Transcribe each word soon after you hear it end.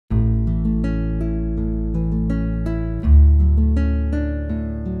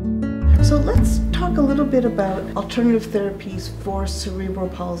let's talk a little bit about alternative therapies for cerebral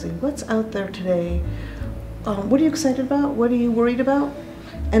palsy. What's out there today? What are you excited about? What are you worried about?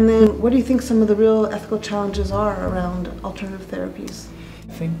 And then what do you think some of the real ethical challenges are around alternative therapies?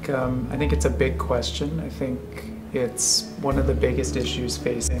 I think it's a big question. I think it's one of the biggest issues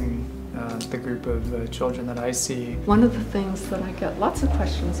facing the group of children that I see. One of the things that I get lots of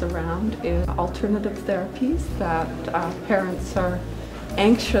questions around is alternative therapies that parents are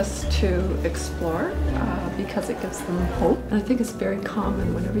anxious to explore because it gives them hope. And I think it's very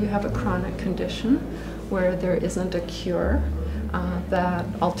common whenever you have a chronic condition where there isn't a cure that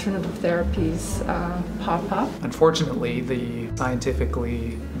alternative therapies pop up. Unfortunately, the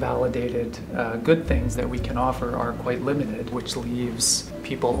scientifically validated good things that we can offer are quite limited, which leaves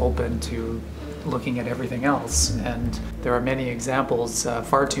people open to looking at everything else. And there are many examples,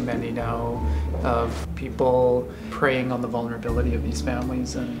 far too many now, of people preying on the vulnerability of these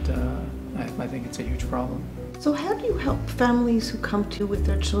families, and I think it's a huge problem. So how do you help families who come to you with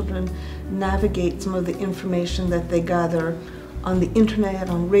their children navigate some of the information that they gather on the internet,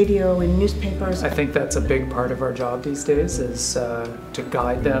 on radio, in newspapers? I think that's a big part of our job these days, is to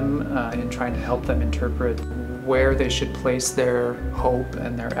guide them in trying to help them interpret where they should place their hope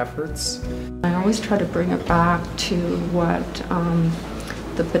and their efforts. I always try to bring it back to what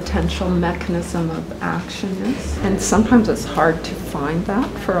the potential mechanism of action is. And sometimes it's hard to find that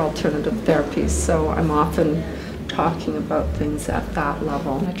for alternative therapies, so I'm often talking about things at that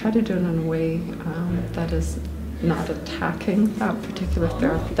level. And I try to do it in a way that is not attacking that particular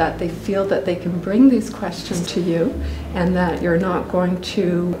therapy, that they feel that they can bring these questions to you and that you're not going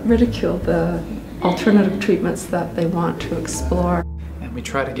to ridicule the alternative treatments that they want to explore. And we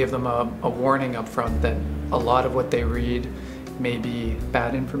try to give them a warning up front that a lot of what they read may be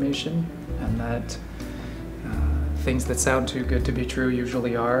bad information, and that things that sound too good to be true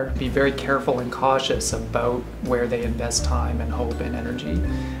usually are. Be very careful and cautious about where they invest time and hope and energy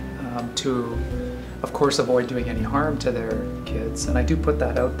to, of course, avoid doing any harm to their kids. And I do put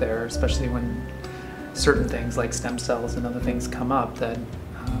that out there, especially when certain things like stem cells and other things come up, that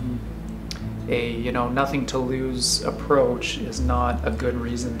a nothing to lose approach is not a good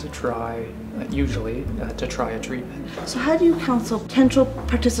reason to try, usually, to try a treatment. So how do you counsel potential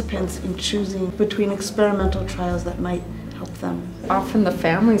participants in choosing between experimental trials that might help them? Often the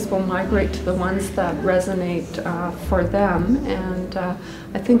families will migrate to the ones that resonate for them, and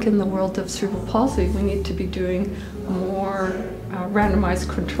I think in the world of cerebral palsy we need to be doing more randomized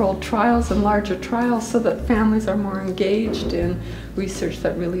controlled trials and larger trials so that families are more engaged in research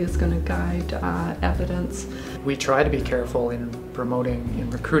that really is going to guide evidence. We try to be careful in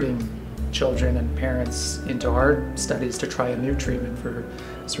recruiting children and parents into our studies to try a new treatment for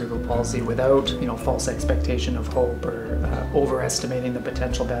cerebral palsy without false expectation of hope or overestimating the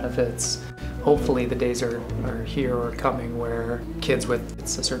potential benefits. Hopefully the days are here or coming where kids with a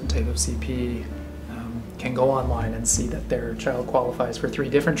certain type of CP can go online and see that their child qualifies for 3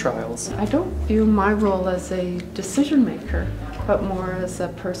 different trials. I don't view my role as a decision maker, but more as a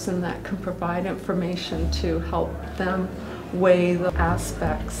person that can provide information to help them weigh the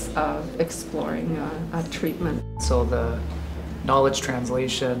aspects of exploring a treatment. So the knowledge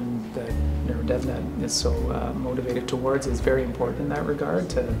translation that NeuroDevNet is so motivated towards is very important in that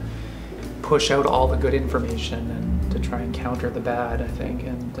regard, to push out all the good information and to try and counter the bad, I think,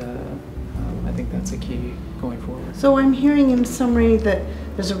 and I think that's a key going forward. So I'm hearing in summary that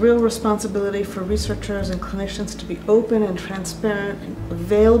there's a real responsibility for researchers and clinicians to be open and transparent and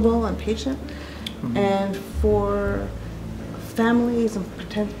available and patient, and for families and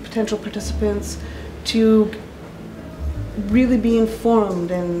potential participants to really be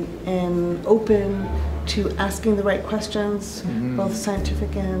informed and open to asking the right questions, both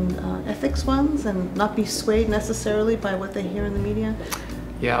scientific and ethics ones, and not be swayed necessarily by what they hear in the media.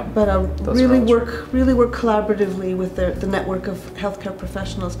 Yeah, but really work collaboratively with the network of healthcare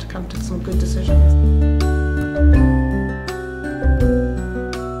professionals to come to some good decisions.